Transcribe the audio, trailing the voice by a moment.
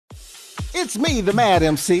It's me, the Mad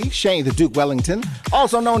MC, Shane the Duke Wellington,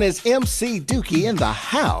 also known as MC Dookie in the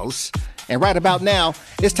house. And right about now,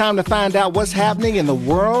 it's time to find out what's happening in the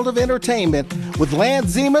world of entertainment with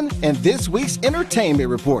Lance Zeman and this week's Entertainment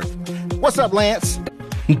Report. What's up, Lance?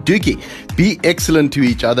 Dookie, be excellent to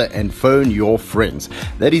each other and phone your friends.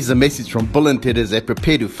 That is the message from Bill and Ted as they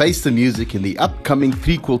prepare to face the music in the upcoming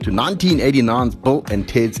prequel to 1989's Bill and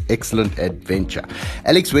Ted's Excellent Adventure.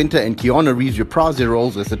 Alex Winter and Keanu Reeves reprise their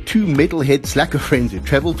roles as the two metalhead slacker friends who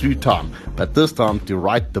travel through time, but this time to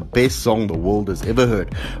write the best song the world has ever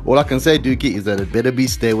heard. All I can say, Dookie, is that it better be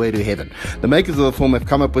Stairway to Heaven. The makers of the film have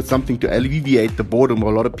come up with something to alleviate the boredom a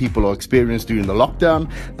lot of people are experiencing during the lockdown.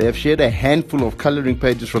 They have shared a handful of coloring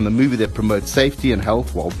pages from the movie that promotes safety and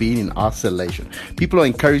health while being in isolation. People are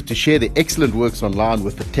encouraged to share their excellent works online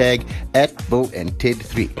with the tag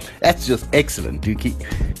 @BillAndTed3. That's just excellent, Dookie.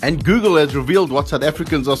 And Google has revealed what South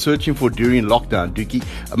Africans are searching for during lockdown, Dookie.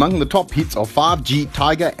 Among the top hits are 5G,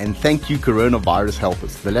 Tiger, and Thank You Coronavirus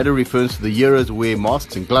Helpers. The latter refers to the heroes who wear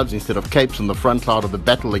masks and gloves instead of capes on the front line of the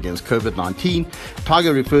battle against COVID-19.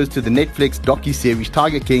 Tiger refers to the Netflix docu-series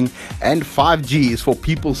Tiger King, and 5G is for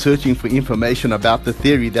people searching for information about the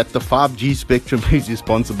theory that the 5G spectrum is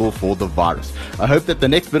responsible for the virus. I hope that the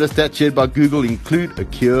next bit of stats shared by Google include a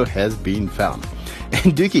cure has been found.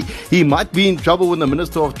 And Dookie, he might be in trouble with the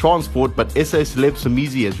Minister of Transport, but SA celeb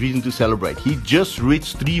Somizi has reason to celebrate. He just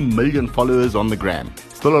reached 3 million followers on the gram.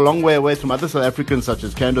 Still a long way away from other South Africans such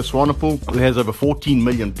as Candace Swanepoel, who has over 14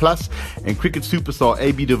 million plus, and cricket superstar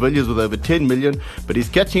AB de Villiers with over 10 million, but he's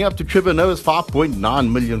catching up to Trevor Noah's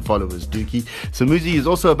 5.9 million followers, Dookie. Somizi is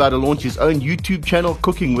also about to launch his own YouTube channel,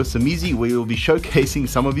 Cooking with Somizi, where he will be showcasing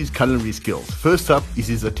some of his culinary skills. First up is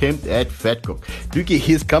his attempt at Fat Cook. Dookie,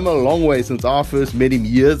 he's come a long way since I first met him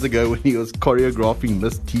years ago when he was choreographing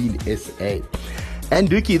Miss Teen SA. And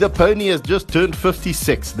Dookie, the pony has just turned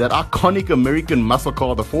 56. That iconic American muscle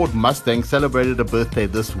car, the Ford Mustang, celebrated a birthday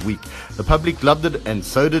this week. The public loved it, and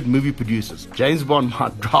so did movie producers. James Bond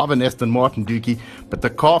might drive an Aston Martin, Dookie, but the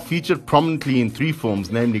car featured prominently in 3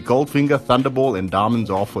 films, namely Goldfinger, Thunderball, and Diamonds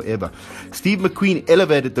Are Forever. Steve McQueen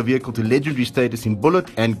elevated the vehicle to legendary status in Bullet,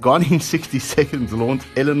 and Gone in 60 Seconds launched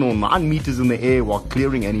Eleanor 9 meters in the air while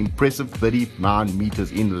clearing an impressive 39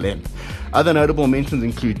 meters in length. Other notable mentions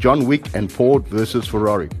include John Wick and Ford versus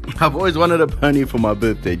Ferrari. I've always wanted a pony for my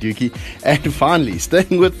birthday, Dookie. And finally,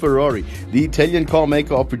 staying with Ferrari, the Italian car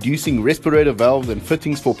maker are producing respirator valves and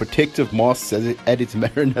fittings for protective masks at its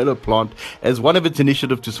Maranello plant as one of its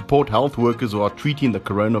initiatives to support health workers who are treating the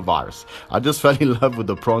coronavirus. I just fell in love with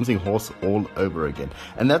the prancing horse all over again.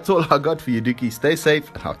 And that's all I got for you, Dookie. Stay safe,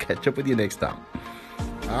 and I'll catch up with you next time.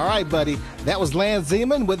 All right, buddy. That was Lance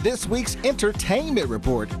Zeman with this week's Entertainment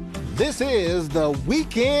Report. This is the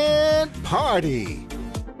Weekend Party.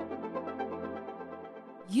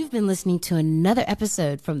 You've been listening to another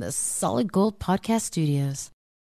episode from the Solid Gold Podcast Studios.